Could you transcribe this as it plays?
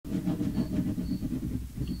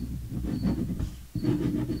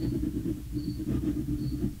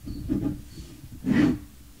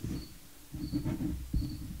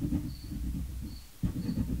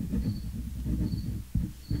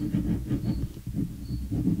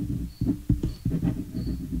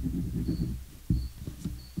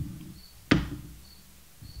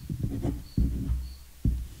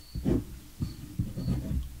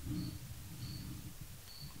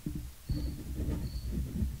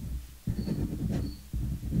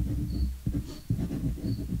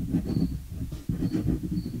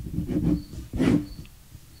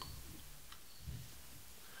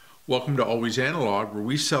Welcome to Always Analog, where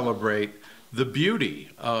we celebrate the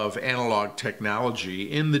beauty of analog technology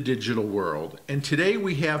in the digital world. And today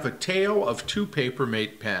we have a tale of two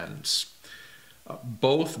Papermate pens,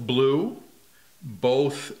 both blue,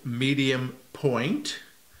 both medium point,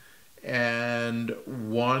 and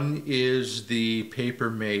one is the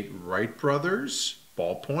Papermate Wright Brothers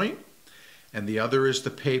Ballpoint, and the other is the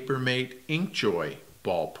Papermate Inkjoy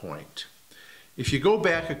Ballpoint. If you go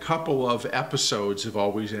back a couple of episodes of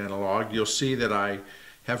Always Analog, you'll see that I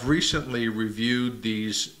have recently reviewed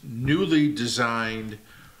these newly designed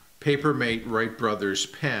Papermate Wright Brothers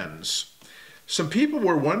pens. Some people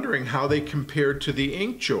were wondering how they compared to the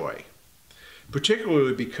Inkjoy,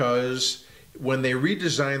 particularly because when they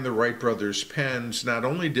redesigned the Wright Brothers pens, not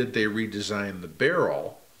only did they redesign the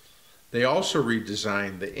barrel, they also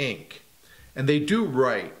redesigned the ink. And they do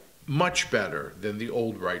write much better than the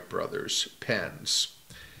old Wright Brothers pens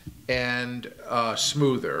and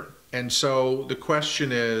smoother. And so the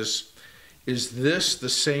question is this the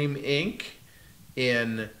same ink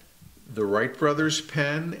in the Wright Brothers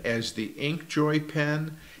pen as the Inkjoy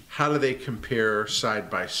pen? How do they compare side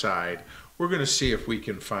by side? We're going to see if we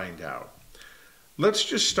can find out. Let's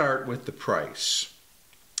just start with the price.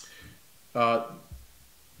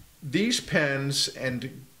 These pens,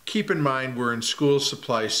 and keep in mind we're in school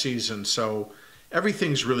supply season, so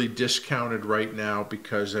everything's really discounted right now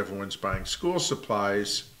because everyone's buying school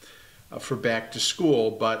supplies for back to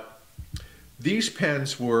school. But these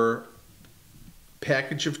pens were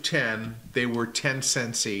package of 10. They were 10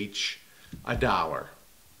 cents each, $1.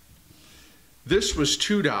 This was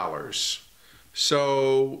 $2.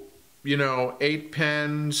 So, you know, 8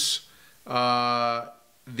 pens,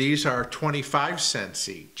 these are 25 cents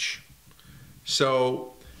each.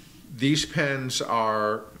 So these pens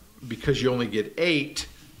are, because you only get 8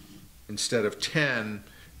 instead of 10,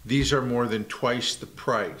 these are more than twice the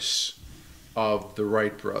price of the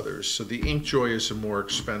Wright Brothers. So the Inkjoy is a more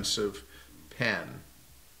expensive pen.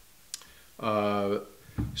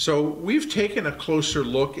 So we've taken a closer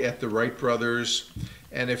look at the Wright Brothers,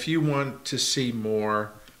 and if you want to see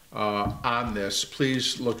more on this,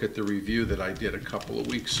 please look at the review that I did a couple of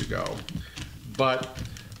weeks ago. But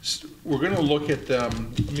we're going to look at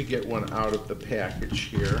them. Let me get one out of the package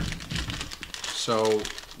here. So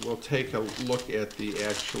we'll take a look at the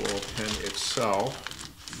actual pen itself.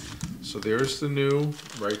 So there's the new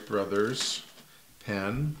Wright Brothers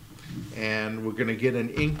pen, and we're going to get an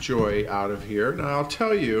Inkjoy out of here. Now I'll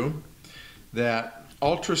tell you that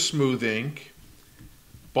ultra smooth ink,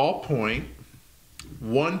 ballpoint,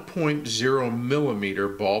 1.0 millimeter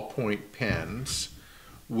ballpoint pens,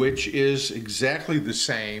 which is exactly the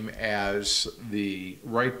same as the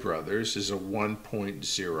Wright Brothers, is a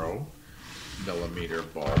 1.0 millimeter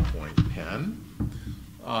ballpoint pen.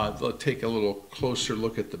 Let's take a little closer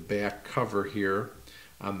look at the back cover here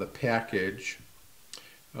on the package.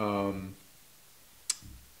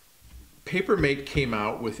 Papermate came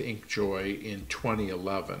out with Inkjoy in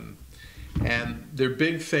 2011, and their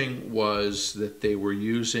big thing was that they were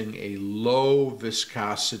using a low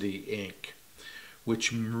viscosity ink,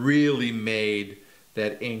 which really made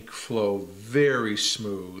that ink flow very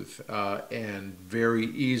smooth and very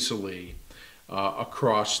easily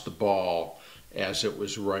across the ball as it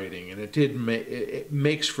was writing. And it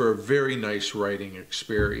makes for a very nice writing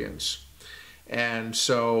experience. And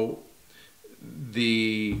so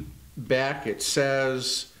the back, it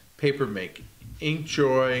says Papermate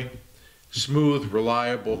Inkjoy, smooth,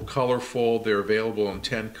 reliable, colorful. They're available in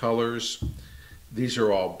 10 colors. These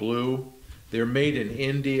are all blue. They're made in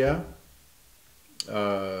India.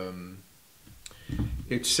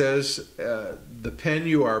 It says the pen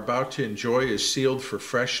you are about to enjoy is sealed for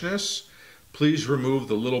freshness. Please remove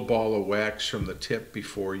the little ball of wax from the tip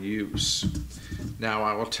before use. Now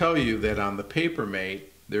I will tell you that on the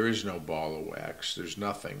Papermate there is no ball of wax. There's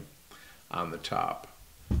nothing on the top.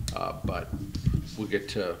 But we'll get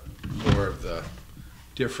to more of the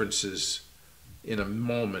differences in a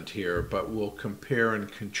moment here, but we'll compare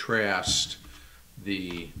and contrast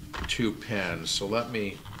the two pens. So let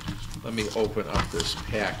me open up this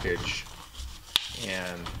package.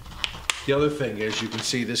 And the other thing is, you can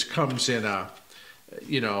see this comes in a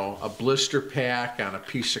blister pack on a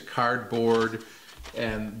piece of cardboard,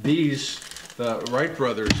 and these, the Wright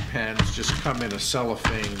Brothers pens, just come in a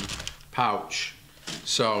cellophane pouch.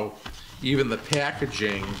 So even the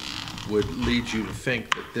packaging would lead you to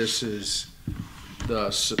think that this is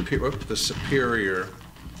the superior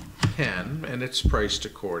pen, and it's priced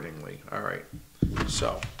accordingly. All right,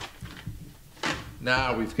 so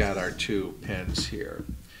now we've got our two pens here.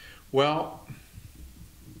 Well,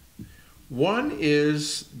 One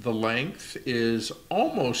is the length is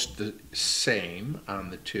almost the same on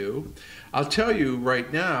the two. I'll tell you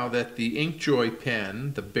right now that the InkJoy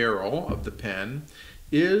pen, the barrel of the pen,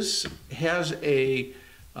 has a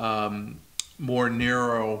more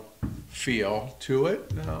narrow feel to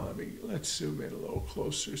it. Now let's zoom in a little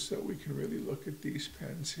closer so we can really look at these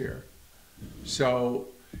pens here. So,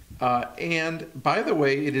 and by the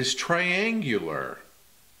way, it is triangular,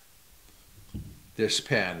 this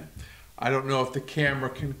pen. I don't know if the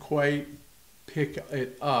camera can quite pick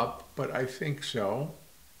it up, but I think so.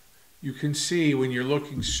 You can see when you're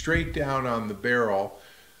looking straight down on the barrel,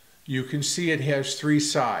 you can see it has three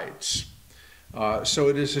sides. So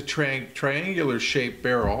it is a triangular shaped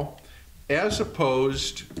barrel, as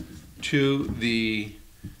opposed to the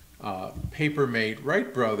Papermate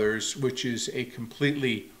Wright Brothers, which is a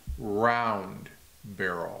completely round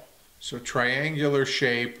barrel. So triangular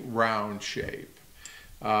shape, round shape.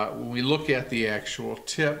 When we look at the actual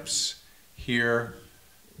tips here,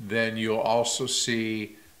 then you'll also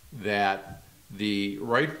see that the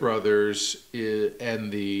Wright Brothers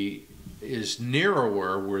is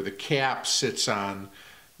narrower, where the cap sits on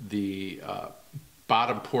the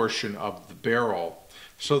bottom portion of the barrel.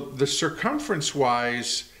 So the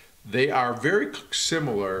circumference-wise, they are very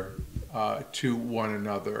similar to one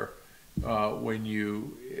another.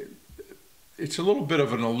 It's a little bit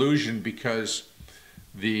of an illusion because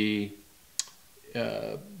the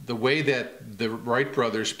way that the Wright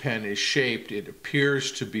Brothers pen is shaped, it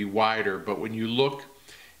appears to be wider, but when you look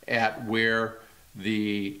at where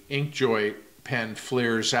the InkJoy pen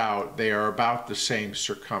flares out, they are about the same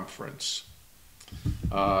circumference.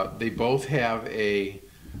 They both have a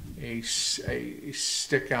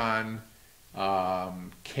stick-on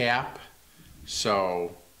cap.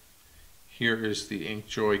 So here is the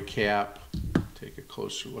InkJoy cap. Take a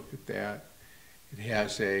closer look at that. It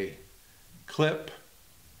has a clip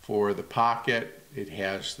for the pocket. It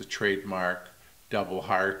has the trademark double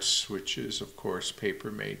hearts, which is, of course,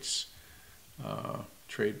 Papermate's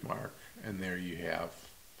trademark. And there you have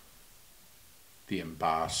the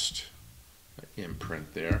embossed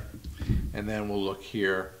imprint there. And then we'll look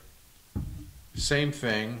here. Same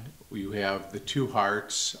thing. You have the two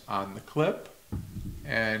hearts on the clip,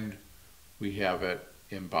 and we have it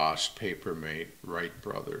embossed Papermate Wright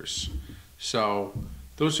Brothers. So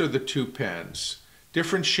those are the two pens.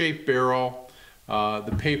 Different shape barrel.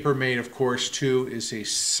 The Papermate, of course, too, is a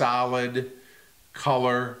solid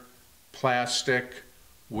color plastic,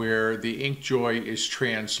 where the InkJoy is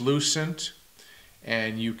translucent,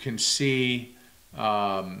 and you can see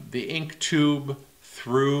the ink tube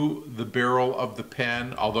through the barrel of the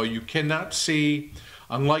pen, although you cannot see,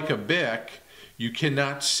 unlike a Bic, you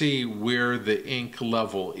cannot see where the ink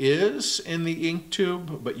level is in the ink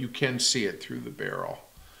tube, but you can see it through the barrel.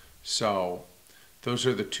 So those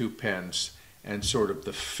are the two pens and sort of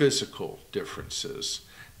the physical differences.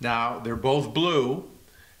 Now, they're both blue,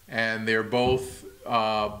 and they're both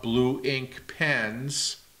blue ink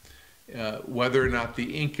pens. Whether or not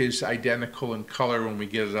the ink is identical in color when we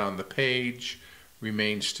get it on the page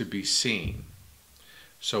remains to be seen.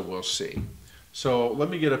 So we'll see. So let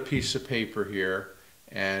me get a piece of paper here,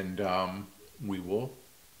 and we will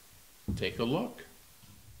take a look.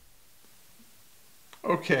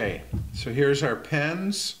 Okay, so here's our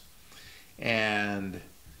pens, and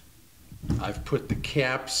I've put the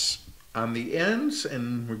caps on the ends,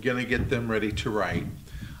 and we're going to get them ready to write.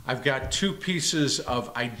 I've got two pieces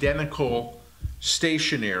of identical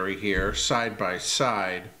stationery here side by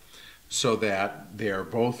side, so that they're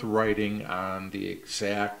both writing on the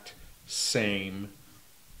exact same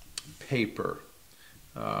paper.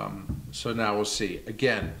 So now we'll see.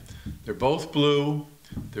 Again, they're both blue.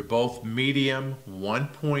 They're both medium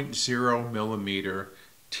 1.0 millimeter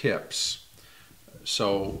tips.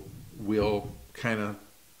 So we'll kind of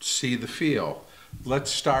see the feel.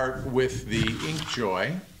 Let's start with the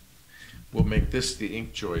InkJoy. We'll make this the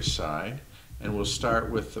InkJoy side, and we'll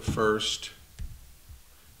start with the first.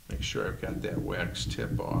 Make sure I've got that wax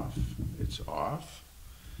tip off. It's off.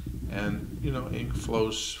 And, you know, ink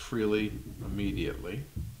flows freely immediately.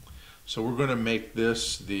 So we're going to make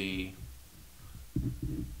this the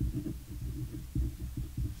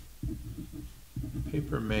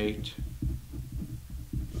Papermate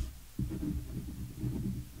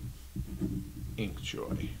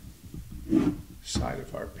InkJoy side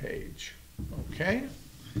of our page. Okay?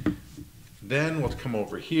 Then we'll come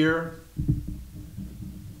over here.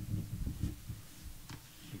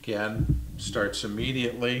 Again, starts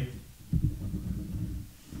immediately,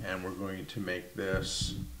 and we're going to make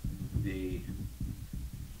this the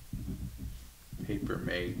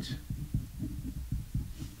Papermate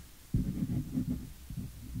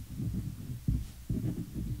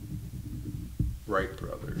Wright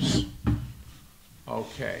brothers.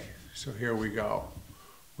 Okay, so here we go.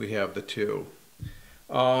 We have the two.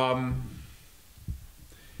 Boy,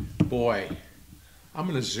 I'm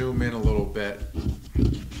going to zoom in a little bit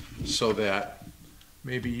so that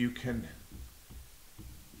maybe you can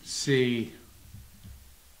see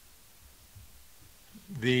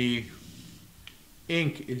the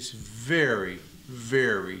ink is very,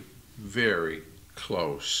 very, very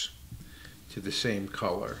close to the same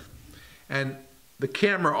color. And the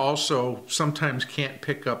camera also sometimes can't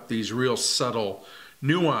pick up these real subtle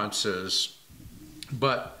nuances,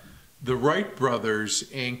 but the Wright brothers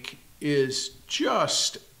ink is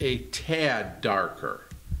just a tad darker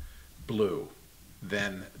blue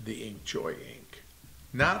than the InkJoy ink.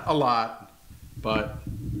 Not a lot, but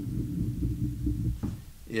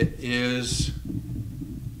it is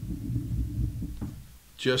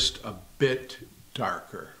just a bit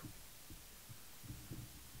darker.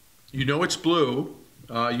 You know it's blue,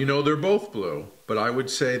 you know they're both blue, but I would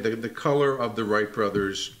say the color of the Wright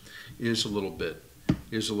brothers is a little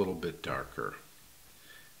bit darker.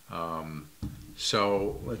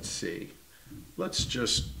 So let's see. Let's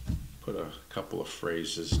just put a couple of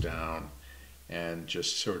phrases down and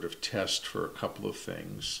just sort of test for a couple of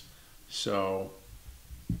things. So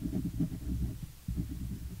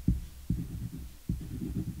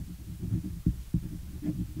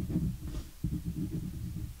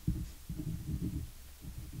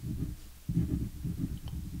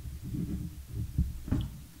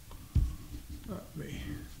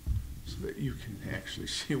so that you can actually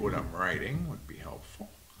see what I'm writing would be helpful.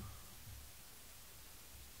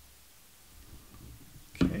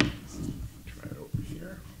 Okay, try it over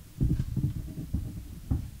here.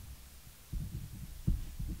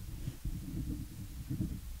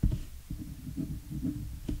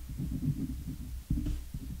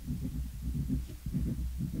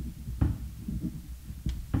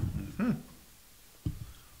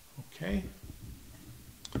 Okay.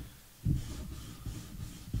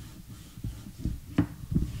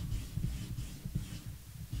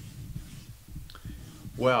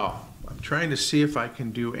 Well, I'm trying to see if I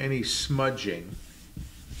can do any smudging.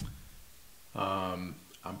 I'm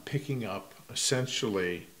picking up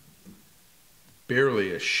essentially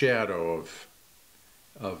barely a shadow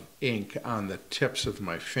of ink on the tips of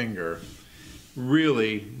my finger.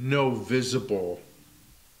 Really no visible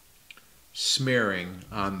smearing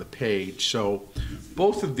on the page. So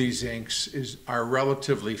both of these inks are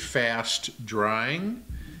relatively fast drying,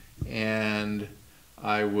 and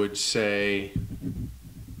I would say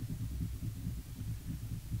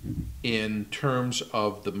in terms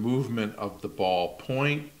of the movement of the ball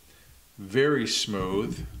point, very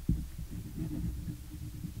smooth.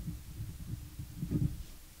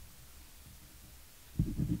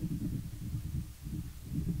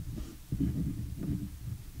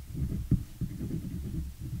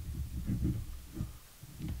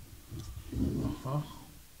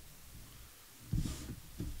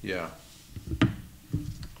 Yeah.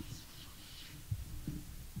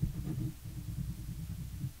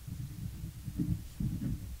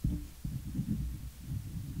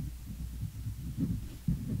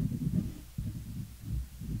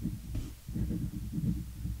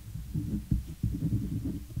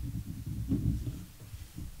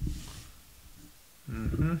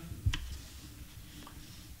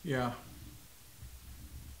 Yeah.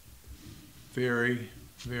 Very,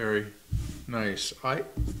 very nice.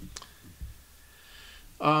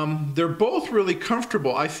 They're both really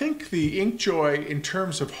comfortable. I think the InkJoy, in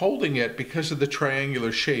terms of holding it, because of the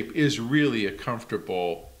triangular shape, is really a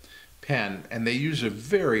comfortable pen, and they use a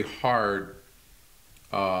very hard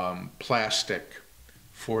plastic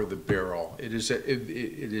for the barrel.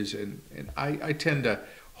 I tend to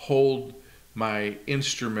hold my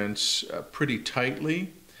instruments pretty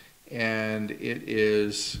tightly, and it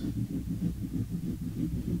is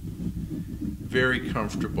very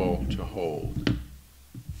comfortable to hold.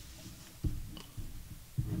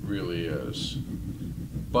 Really is.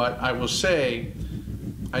 But I will say,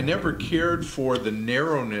 I never cared for the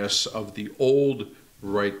narrowness of the old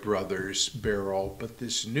Wright brothers barrel, but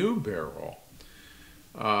this new barrel,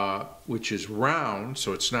 which is round,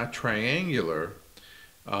 so it's not triangular,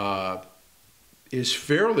 is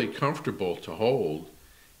fairly comfortable to hold.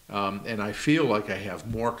 And I feel like I have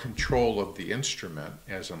more control of the instrument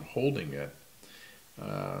as I'm holding it.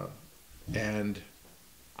 And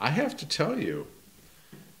I have to tell you,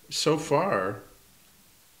 so far,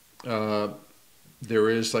 there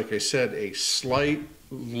is, like I said, a slight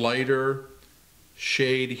lighter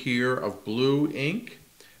shade here of blue ink,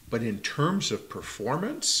 but in terms of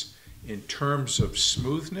performance, in terms of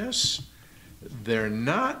smoothness, they're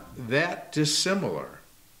not that dissimilar,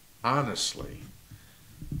 honestly.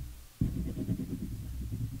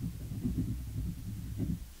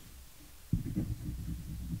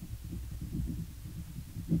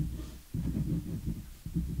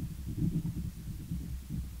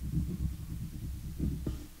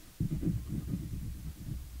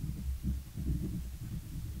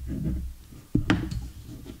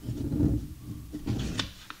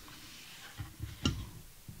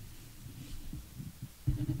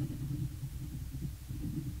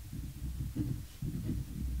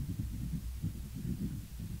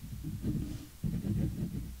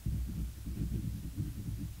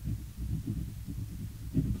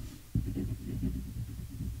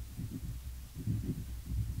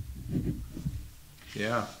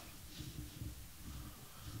 Yeah.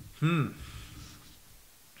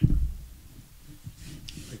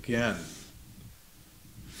 Again,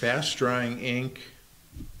 fast drying ink,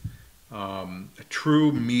 a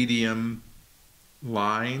true medium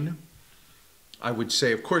line. I would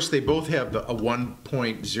say, of course, they both have a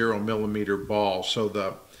 1.0 millimeter ball, so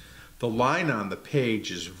the line on the page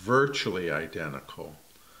is virtually identical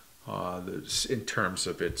in terms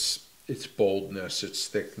of its boldness, its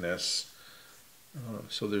thickness.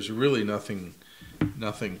 So there's really nothing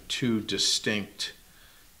too distinct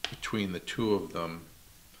between the two of them.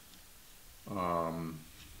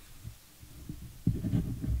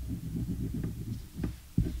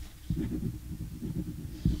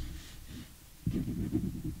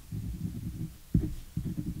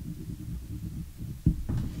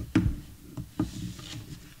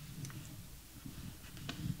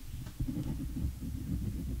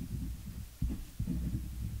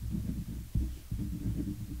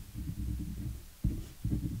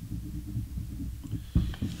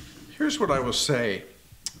 Here's what I will say.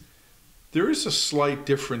 There is a slight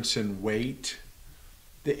difference in weight.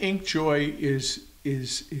 The InkJoy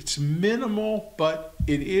it's minimal, but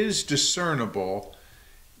it is discernible.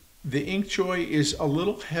 The InkJoy is a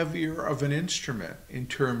little heavier of an instrument in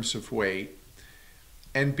terms of weight.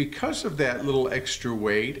 And because of that little extra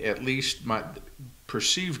weight, at least my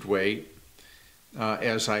perceived weight,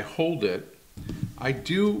 as I hold it, I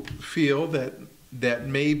do feel that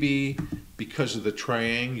maybe because of the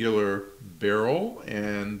triangular barrel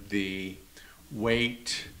and the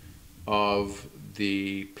weight of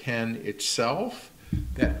the pen itself,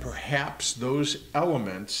 that perhaps those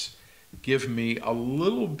elements give me a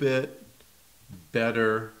little bit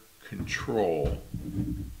better control.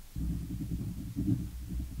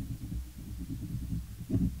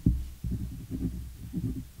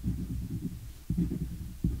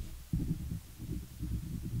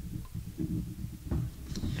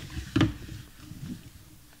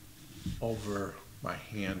 Over my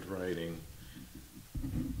handwriting.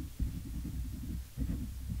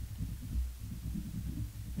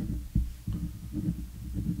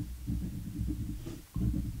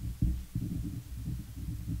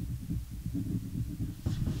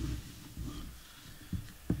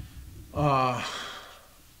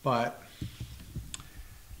 But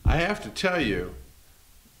I have to tell you,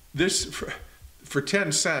 this for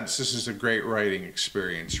 10 cents, this is a great writing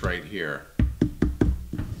experience right here.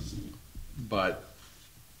 But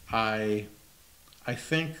I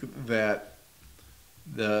think that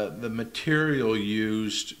the material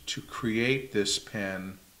used to create this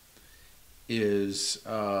pen is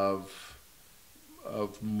of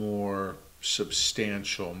more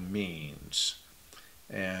substantial means,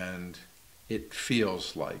 and it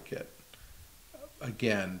feels like it.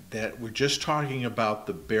 Again, that we're just talking about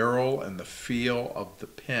the barrel and the feel of the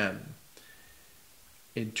pen.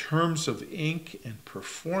 In terms of ink and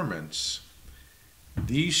performance,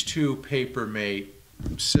 these two Papermate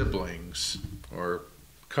siblings, or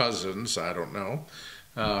cousins, I don't know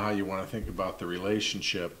how you want to think about the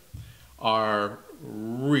relationship, are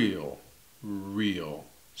real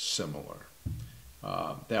similar.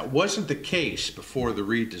 That wasn't the case before the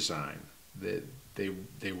redesign.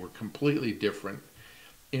 They were completely different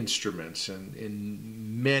instruments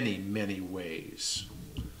in many ways.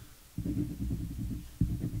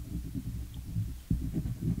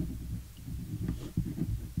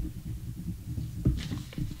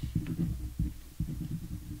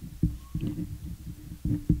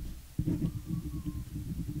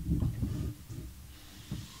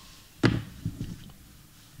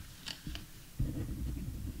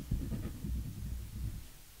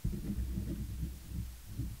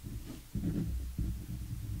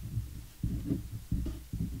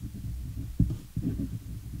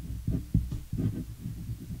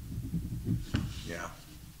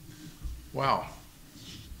 Wow.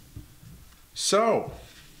 So,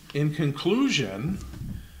 in conclusion,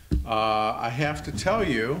 I have to tell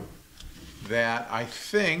you that I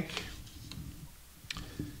think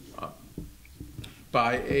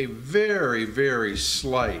by a very, very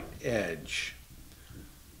slight edge,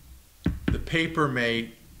 the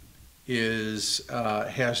Papermate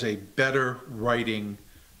has a better writing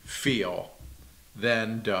feel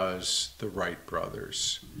than does the Wright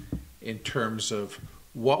brothers in terms of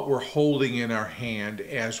what we're holding in our hand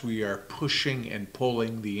as we are pushing and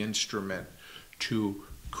pulling the instrument to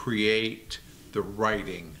create the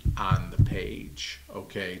writing on the page.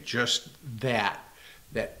 Okay, just that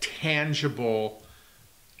tangible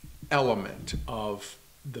element of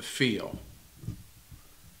the feel.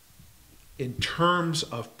 In terms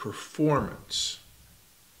of performance,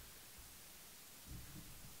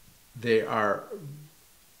 they are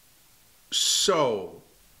so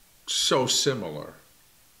similar.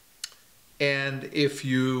 And if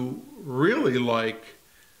you really like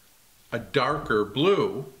a darker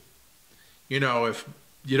blue, you know, if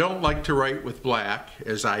you don't like to write with black,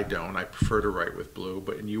 as I don't, I prefer to write with blue,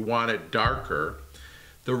 but and you want it darker,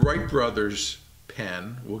 the Wright brothers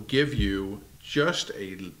pen will give you just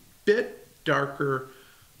a bit darker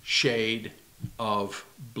shade of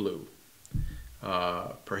blue.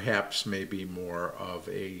 Perhaps maybe more of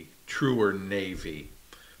a truer navy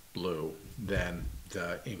blue than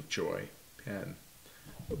the Inkjoy pen.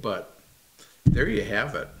 But there you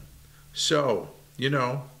have it. So, you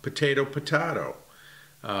know, potato, potato.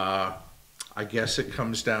 I guess it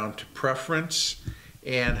comes down to preference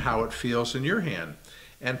and how it feels in your hand.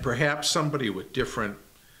 And perhaps somebody with different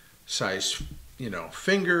size, you know,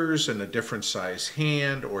 fingers and a different size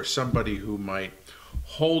hand, or somebody who might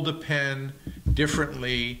hold a pen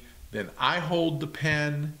differently than I hold the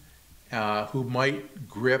pen, who might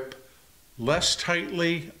grip less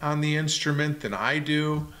tightly on the instrument than I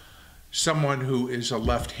do, someone who is a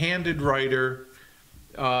left-handed writer.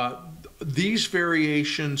 These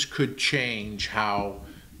variations could change how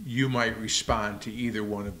you might respond to either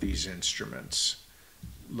one of these instruments.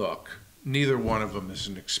 Look, neither one of them is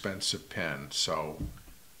an expensive pen, so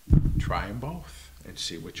try them both and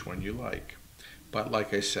see which one you like. But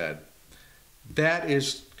like I said, that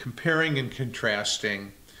is comparing and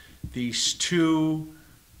contrasting these two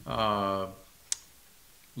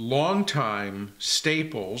longtime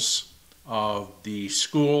staples of the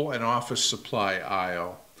school and office supply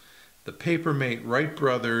aisle, the Papermate Wright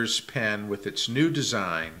Brothers pen with its new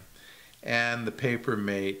design and the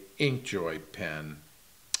Papermate Inkjoy pen.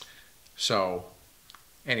 So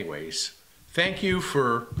anyways, thank you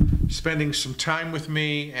for spending some time with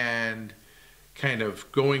me and kind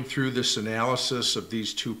of going through this analysis of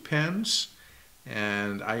these two pens,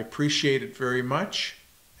 and I appreciate it very much,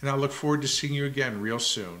 and I look forward to seeing you again real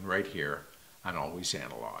soon right here on Always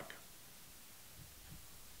Analog.